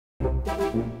Good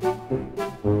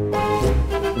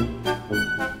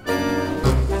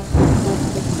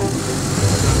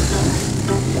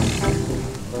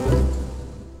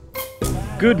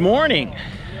morning!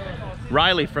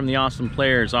 Riley from the Awesome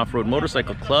Players Off-Road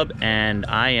Motorcycle Club, and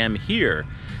I am here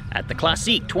at the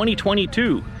Classique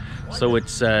 2022. So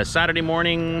it's Saturday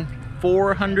morning.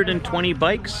 420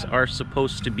 bikes are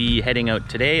supposed to be heading out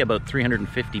today, about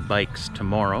 350 bikes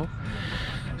tomorrow.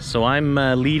 So I'm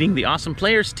leading the Awesome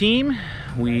Players team.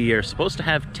 We are supposed to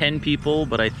have 10 people,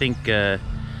 but I think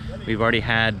we've already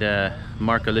had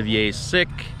Marc-Olivier sick.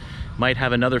 Might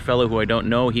have another fellow who I don't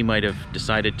know. He might have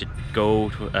decided to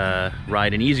go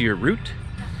ride an easier route.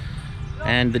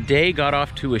 And the day got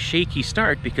off to a shaky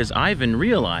start because Ivan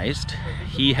realized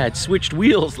he had switched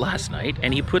wheels last night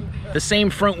and he put the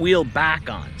same front wheel back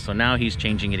on. So now he's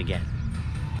changing it again.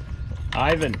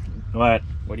 Ivan, what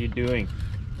are you doing?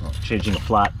 Oh, changing a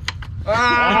flat.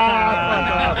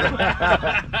 Ah!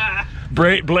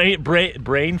 brain flat.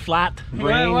 Brain flat.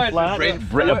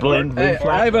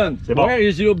 Ivan, where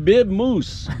is your bib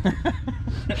moose?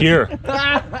 Here.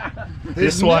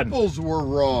 His nipples were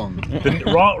wrong.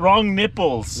 Wrong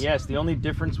nipples. Yes, the only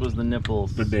difference was the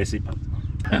nipples.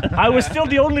 I was still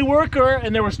the only worker,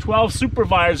 and there was 12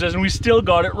 supervisors, and we still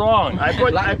got it wrong.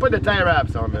 I put the tie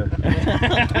wraps on there.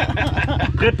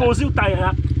 Repose tie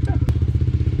wrap.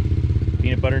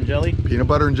 Peanut butter and jelly? Peanut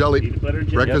butter and jelly. Peanut butter and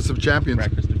jelly. Breakfast of champions.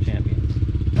 Breakfast of champions.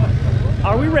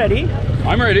 Are we ready?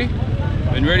 I'm ready.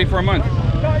 Been ready for a month.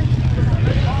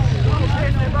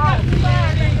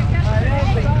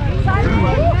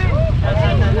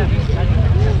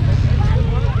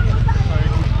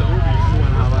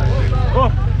 Oh!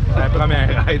 C'est la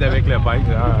première ride avec le bike.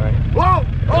 Whoa!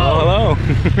 Oh, hello.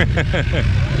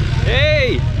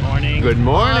 Hey! Morning. Good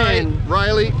morning. Hi,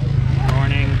 Riley.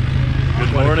 Morning.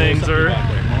 Good morning, sir.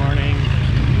 Good morning.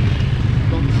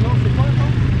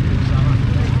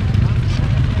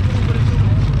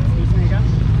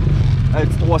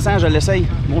 Petit 300, je l'essaye.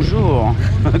 Bonjour.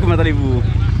 Comment allez-vous?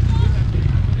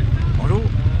 Bonjour.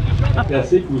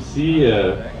 Classique aussi,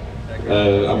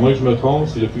 à moins que je me trompe,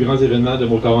 c'est le plus grand événement de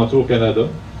motoraventure au Canada.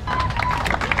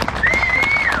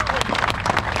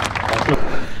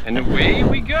 And away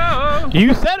we go.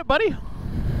 You said it, buddy.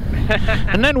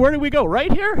 And then where do we go?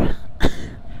 Right here?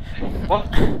 What?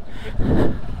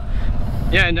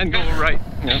 Yeah, and then go right.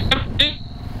 Yeah.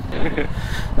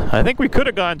 I think we could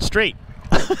have gone straight.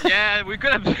 Yeah, we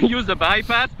could have used the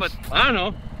bypass, but I don't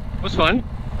know. It was fun.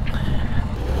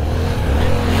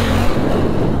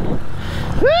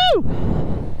 Woo!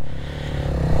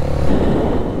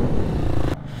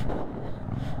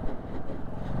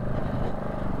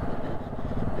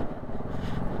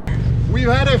 We've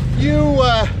had a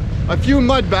few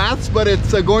mud baths, but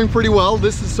it's going pretty well.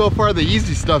 This is so far the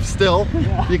easy stuff still.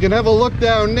 Yeah. You can have a look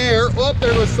down there. Oh,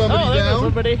 there was somebody down.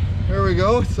 Somebody. There we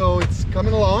go. So it's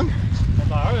coming along.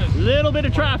 Little bit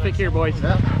of traffic here, boys.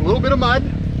 Yeah, a little bit of mud.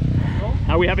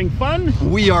 Are we having fun?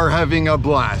 We are having a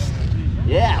blast.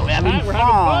 Yeah, we're having We're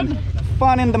fun. having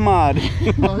Fun in the mud.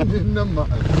 Fun in the mud.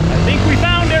 I think we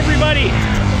found everybody.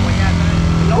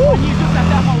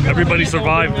 Everybody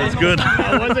survived. It's good.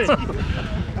 How was it?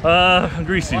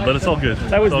 Greasy, but it's all good.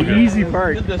 That was the easy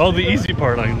part. Oh, the easy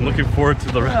part. I'm looking forward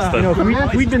to the rest. You know,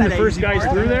 if we'd been the first guys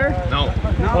through there, No.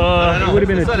 it would have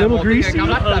been a little greasy. A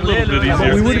little bit easier.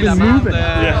 But we would have been moving.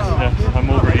 Yes, I'm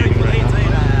overeating right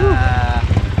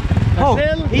now. Oh,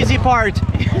 easy part.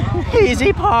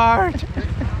 Easy part.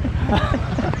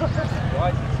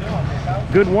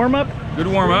 Good warm up. Good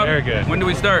warm up. Very good. When do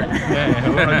we start? Yeah,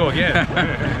 we're gonna go again.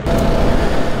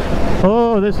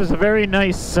 Oh, this is a very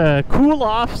nice cool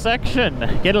off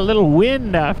section. Get a little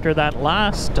wind after that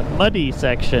last muddy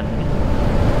section.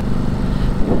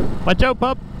 Watch out,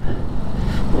 pup.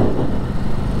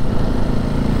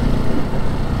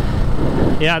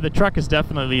 Yeah, the truck is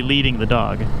definitely leading the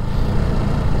dog.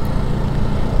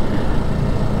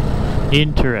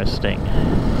 Interesting.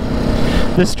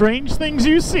 The strange things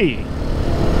you see.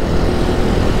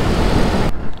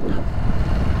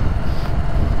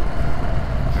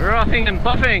 Roughing and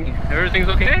puffing. Everything's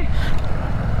okay?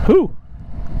 Who?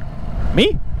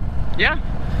 Me? Yeah?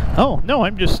 Oh, no,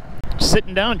 I'm just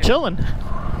sitting down chilling.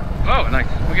 Oh, nice.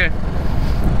 Okay.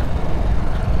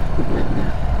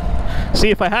 See,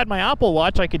 if I had my Apple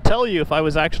Watch, I could tell you if I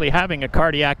was actually having a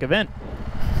cardiac event.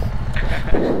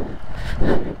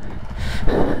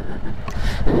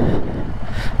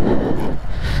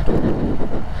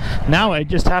 Now I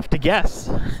just have to guess.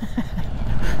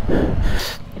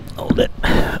 Hold it.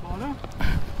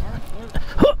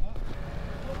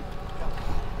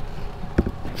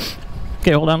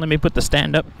 Okay, hold on, let me put the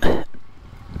stand up.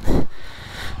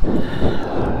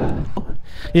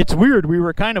 It's weird. We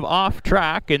were kind of off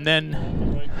track, and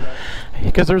then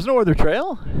because there's no other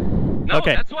trail. No,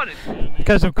 okay. That's what it is.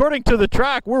 Because according to the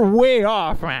track, we're way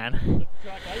off, man.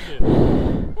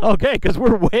 Okay, because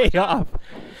we're way off.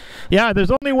 Yeah,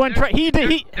 there's only one track. There's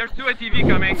two ATV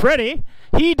coming. Freddie,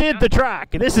 he did the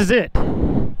track. This is it.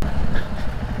 You're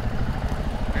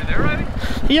there already?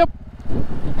 Yep.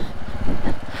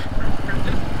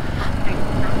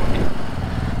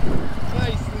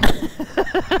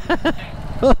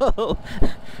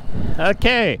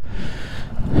 Okay.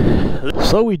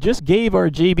 So we just gave our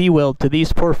JB weld to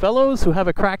these poor fellows who have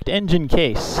a cracked engine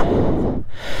case.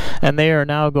 And they are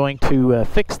now going to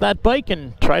fix that bike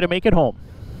and try to make it home.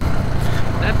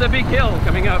 That's a big hill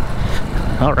coming up.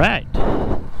 All right.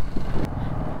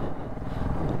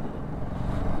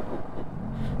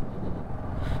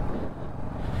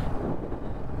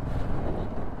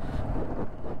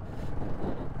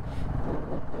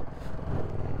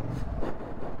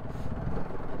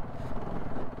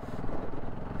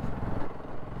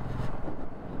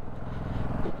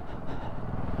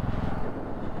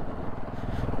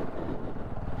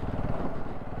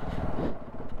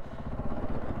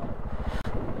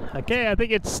 Okay, I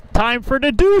think it's time for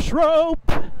the douche rope.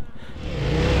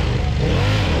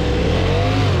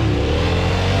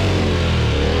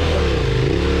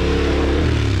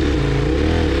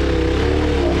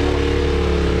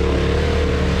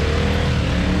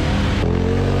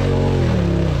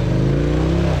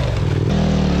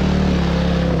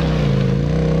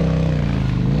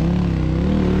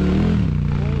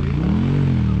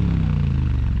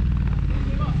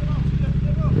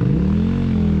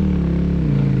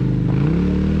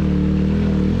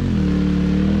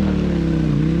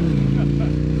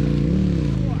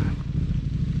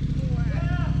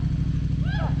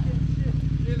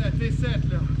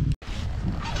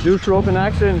 Douche rope in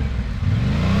action.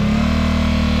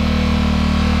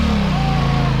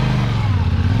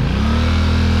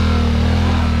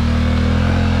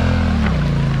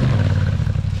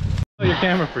 Your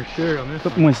camera for sure on this.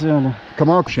 Coupe-moi ça, là.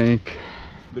 Comment shank?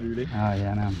 Ah,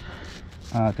 yeah, man.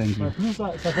 Ah, thank you.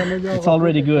 It's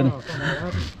already good.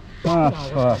 Ah,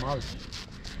 fuck.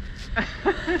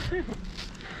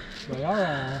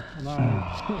 D'ailleurs, on a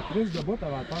un prise de bout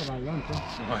avant de faire dans le lunch.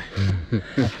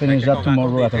 I'll finish that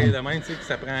tomorrow at home. Demain, tu sais que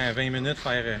ça prend 20 minutes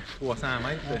faire 300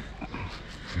 mètres.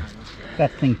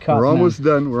 That thing cut, We're man. almost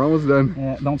done. We're almost done.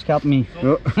 Yeah, don't cut me.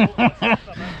 Oh.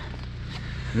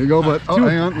 There you go, but oh,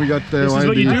 hang on, we got the. This is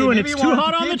what you do when it's too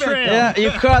hot on the trail. Yeah,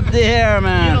 you cut the hair,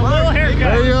 man. A little haircut.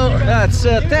 There you go. That's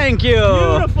thank you.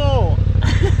 Beautiful.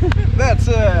 That's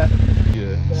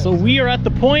So we are at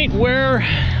the point where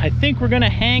I think we're gonna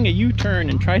hang a U-turn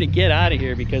and try to get out of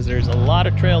here because there's a lot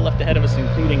of trail left ahead of us,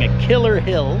 including a killer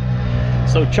hill.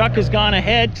 So Chuck has gone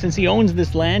ahead, since he owns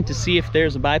this land, to see if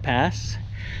there's a bypass.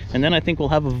 And then I think we'll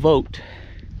have a vote.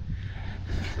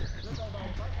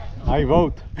 I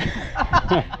vote.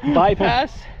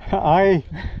 Bypass? I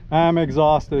am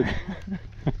exhausted.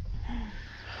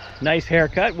 Nice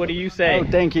haircut. What do you say? Oh,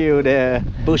 thank you, the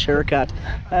bush haircut.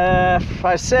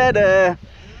 I said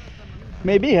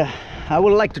maybe I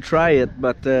would like to try it,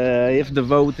 but if the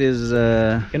vote is...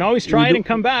 You can always try it and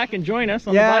come back and join us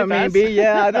on the bypass. Maybe,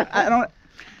 yeah.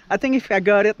 I think if I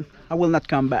got it, I will not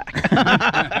come back.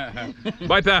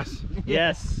 Bypass.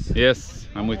 Yes. Yes,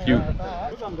 I'm with you.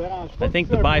 I think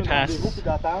the bypass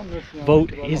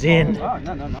vote is in.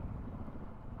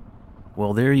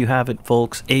 Well, there you have it,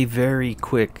 folks. A very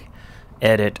quick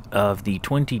edit of the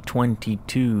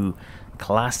 2022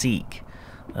 Classique.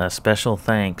 Special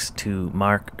thanks to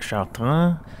Marc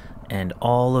Chartrand and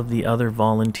all of the other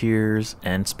volunteers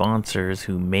and sponsors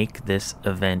who make this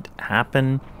event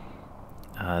happen.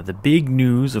 The big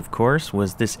news, of course,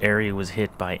 was this area was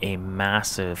hit by a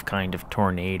massive kind of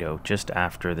tornado just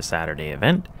after the Saturday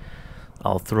event.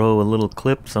 I'll throw a little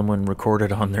clip someone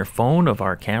recorded on their phone of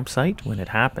our campsite when it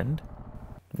happened.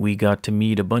 We got to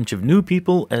meet a bunch of new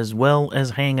people as well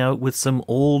as hang out with some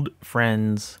old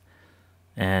friends.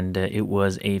 And it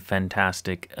was a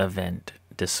fantastic event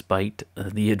despite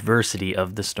the adversity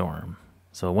of the storm.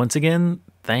 So once again,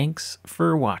 thanks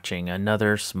for watching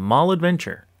another small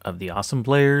adventure of the Awesome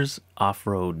Players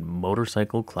Off-Road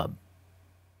Motorcycle Club.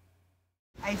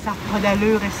 Hey, ça n'a pas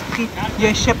d'allure, esprit. Il y a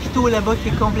un chapiteau là-bas qui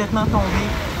est complètement tombé.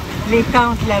 Les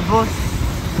tentes là-bas,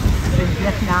 c'est le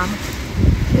Vietnam.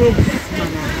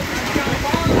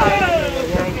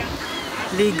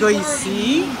 Les gars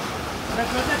ici.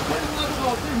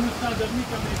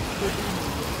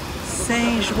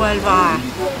 Saint-Joie-le-Vert.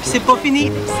 C'est pas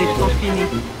fini? C'est pas fini.